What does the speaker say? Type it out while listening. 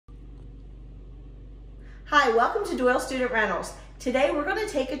Hi, welcome to Doyle Student Rentals. Today we're going to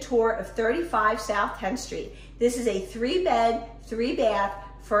take a tour of 35 South 10th Street. This is a 3-bed, 3-bath,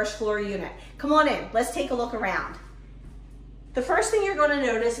 first floor unit. Come on in, let's take a look around. The first thing you're going to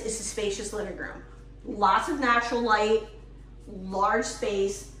notice is the spacious living room. Lots of natural light, large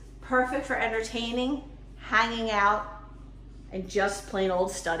space, perfect for entertaining, hanging out, and just plain old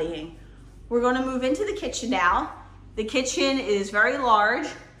studying. We're going to move into the kitchen now. The kitchen is very large.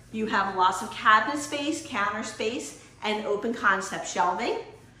 You have lots of cabinet space, counter space, and open concept shelving.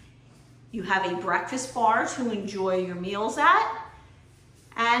 You have a breakfast bar to enjoy your meals at.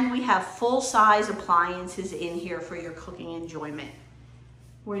 And we have full-size appliances in here for your cooking enjoyment.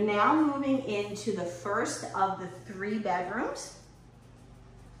 We're now moving into the first of the 3 bedrooms.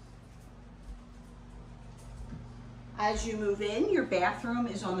 As you move in, your bathroom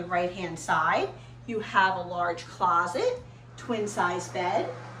is on the right-hand side. You have a large closet, twin-size bed,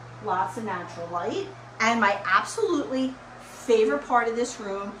 lots of natural light, and my absolutely favorite part of this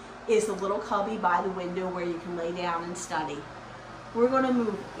room is the little cubby by the window where you can lay down and study. We're going to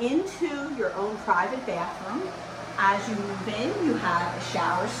move into your own private bathroom. As you move in, you have a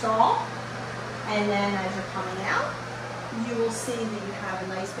shower stall, and then as you're coming out, you will see that you have a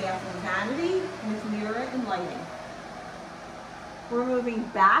nice bathroom vanity with mirror and lighting. We're moving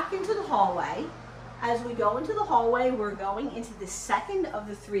back into the hallway. As we go into the hallway, we're going into the second of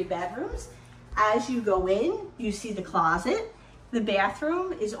the 3 bedrooms. As you go in, you see the closet. The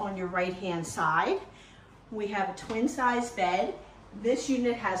bathroom is on your right-hand side. We have a twin-size bed. This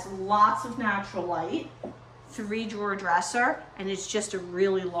unit has lots of natural light, 3-drawer dresser, and it's just a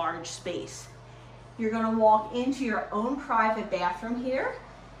really large space. You're going to walk into your own private bathroom here.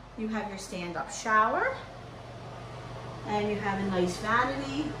 You have your stand-up shower, and you have a nice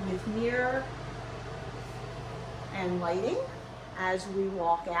vanity with mirror and lighting. As we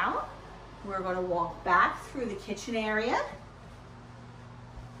walk out, we're going to walk back through the kitchen area,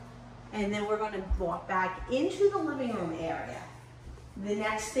 and then we're going to walk back into the living room area. The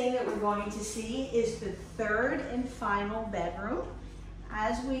next thing that we're going to see is the 3rd and final bedroom.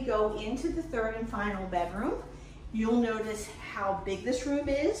 As we go into the 3rd and final bedroom, you'll notice how big this room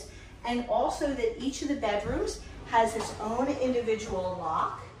is, and also that each of the bedrooms has its own individual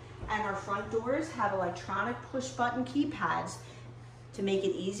lock. And our front doors have electronic push button keypads to make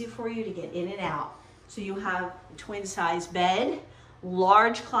it easy for you to get in and out. So you have a twin size bed,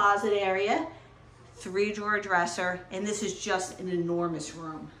 large closet area, 3-drawer dresser, and this is just an enormous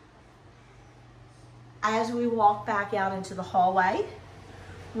room. As we walk back out into the hallway,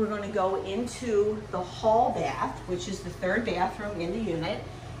 we're going to go into the hall bath, which is the 3rd bathroom in the unit.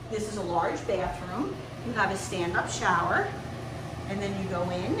 This is a large bathroom. You have a stand-up shower. And then you go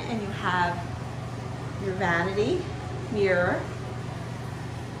in and you have your vanity, mirror,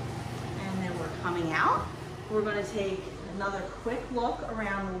 and then we're coming out. We're going to take another quick look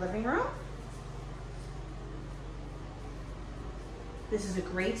around the living room. This is a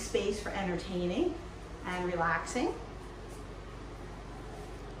great space for entertaining and relaxing.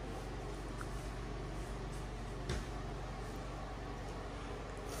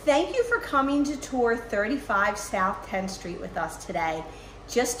 Thank you for coming to tour 35 South 10th Street with us today.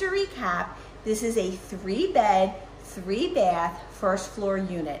 Just to recap, this is a 3-bed, 3-bath, first floor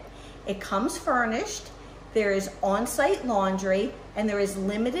unit. It comes furnished, there is on-site laundry, and there is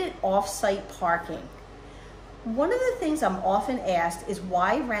limited off-site parking. One of the things I'm often asked is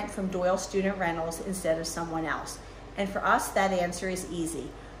why rent from Doyle Student Rentals instead of someone else? And for us, that answer is easy.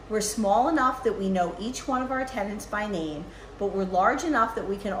 We're small enough that we know each one of our tenants by name, but we're large enough that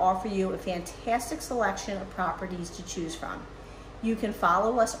we can offer you a fantastic selection of properties to choose from. You can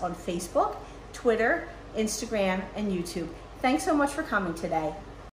follow us on Facebook, Twitter, Instagram, and YouTube. Thanks so much for coming today.